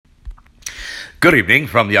Good evening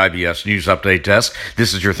from the IBS News Update Desk.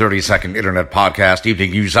 This is your 30-second Internet podcast, Evening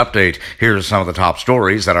News Update. Here's some of the top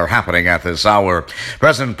stories that are happening at this hour.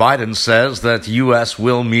 President Biden says that the U.S.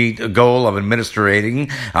 will meet a goal of administering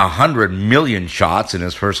 100 million shots in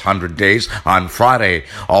his first 100 days on Friday.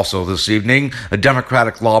 Also this evening,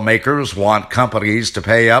 Democratic lawmakers want companies to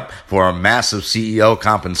pay up for a massive CEO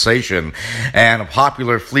compensation. And a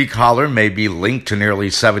popular flea collar may be linked to nearly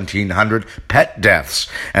 1,700 pet deaths.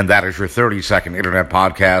 And that is your 30-second Internet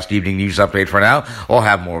podcast, Evening News Update for now. We'll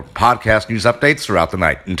have more podcast news updates throughout the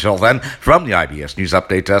night. Until then, from the IBS News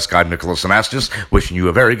Update Desk, I'm Nicholas Anastas, wishing you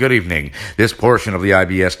a very good evening. This portion of the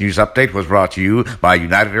IBS News Update was brought to you by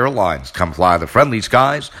United Airlines. Come fly the friendly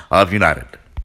skies of United.